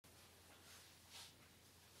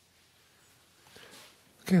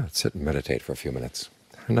Okay, let's sit and meditate for a few minutes.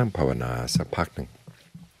 Nam pavana sapaknang.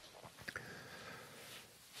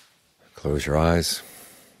 Close your eyes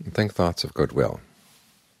and think thoughts of goodwill.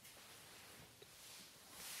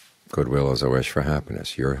 Goodwill is a wish for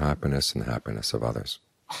happiness, your happiness and the happiness of others.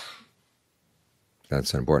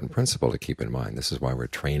 That's an important principle to keep in mind. This is why we're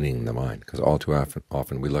training the mind, because all too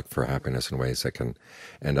often we look for happiness in ways that can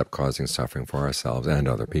end up causing suffering for ourselves and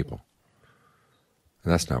other people.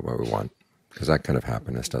 And that's not what we want, because that kind of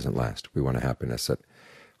happiness doesn't last. We want a happiness that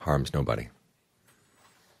harms nobody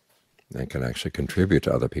and can actually contribute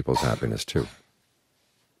to other people's happiness too.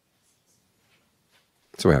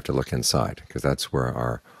 So we have to look inside, because that's where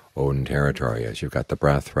our own territory is. You've got the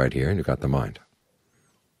breath right here, and you've got the mind.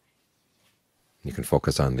 You can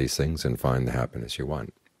focus on these things and find the happiness you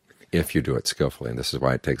want, if you do it skillfully. And this is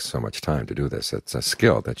why it takes so much time to do this. It's a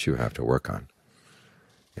skill that you have to work on.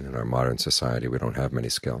 And in our modern society, we don't have many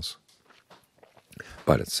skills,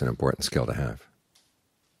 but it's an important skill to have.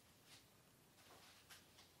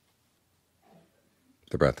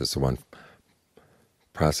 The breath is the one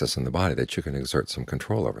process in the body that you can exert some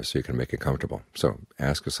control over, so you can make it comfortable. So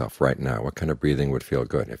ask yourself right now, what kind of breathing would feel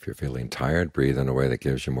good? If you're feeling tired, breathe in a way that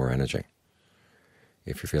gives you more energy.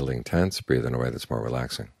 If you're feeling tense, breathe in a way that's more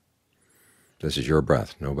relaxing. This is your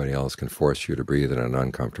breath. Nobody else can force you to breathe in an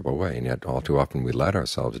uncomfortable way, and yet all too often we let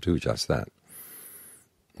ourselves do just that.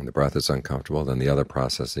 When the breath is uncomfortable, then the other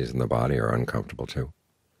processes in the body are uncomfortable too.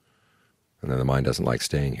 And then the mind doesn't like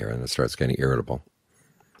staying here, and it starts getting irritable.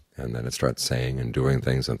 And then it starts saying and doing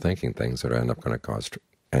things and thinking things that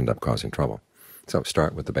end up causing trouble. So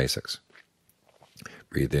start with the basics.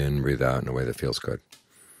 Breathe in, breathe out in a way that feels good.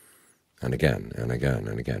 And again, and again,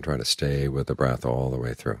 and again. Try to stay with the breath all the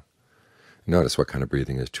way through. Notice what kind of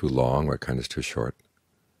breathing is too long, what kind is too short.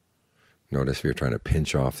 Notice if you're trying to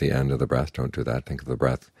pinch off the end of the breath, don't do that. Think of the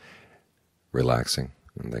breath relaxing,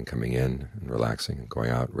 and then coming in and relaxing, and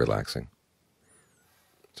going out relaxing.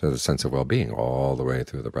 So there's a sense of well-being all the way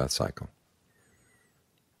through the breath cycle.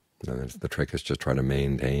 And the trick is just try to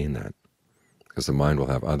maintain that, because the mind will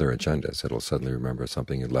have other agendas. It'll suddenly remember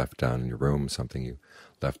something you left down in your room, something you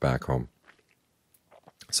left back home,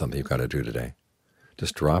 something you've got to do today.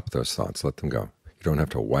 Just drop those thoughts, let them go. You don't have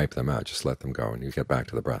to wipe them out, just let them go, and you get back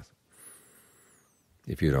to the breath.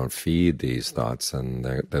 If you don't feed these thoughts, then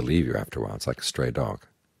they leave you after a while. It's like a stray dog.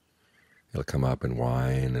 It'll come up and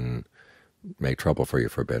whine and make trouble for you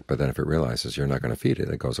for a bit, but then if it realizes you're not going to feed it,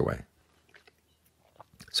 it goes away.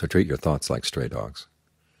 So treat your thoughts like stray dogs.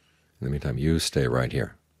 In the meantime, you stay right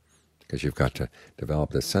here, because you've got to develop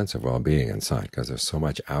this sense of well-being inside, because there's so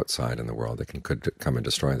much outside in the world that could come and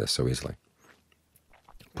destroy this so easily.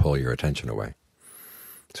 Pull your attention away.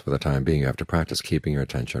 So for the time being, you have to practice keeping your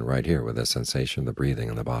attention right here with the sensation of the breathing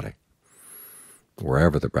in the body.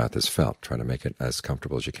 Wherever the breath is felt, try to make it as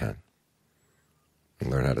comfortable as you can, and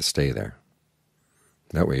learn how to stay there.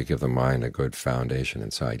 That way you give the mind a good foundation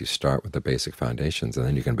inside. You start with the basic foundations, and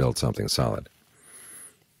then you can build something solid.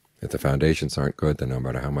 If the foundations aren't good, then no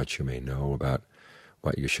matter how much you may know about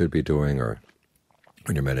what you should be doing or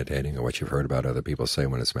when you're meditating, or what you've heard about other people say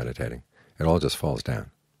when it's meditating, it all just falls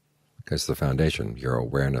down, because the foundation, your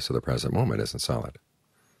awareness of the present moment, isn't solid.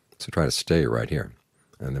 So try to stay right here,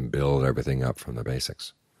 and then build everything up from the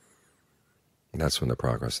basics. And that's when the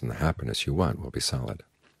progress and the happiness you want will be solid.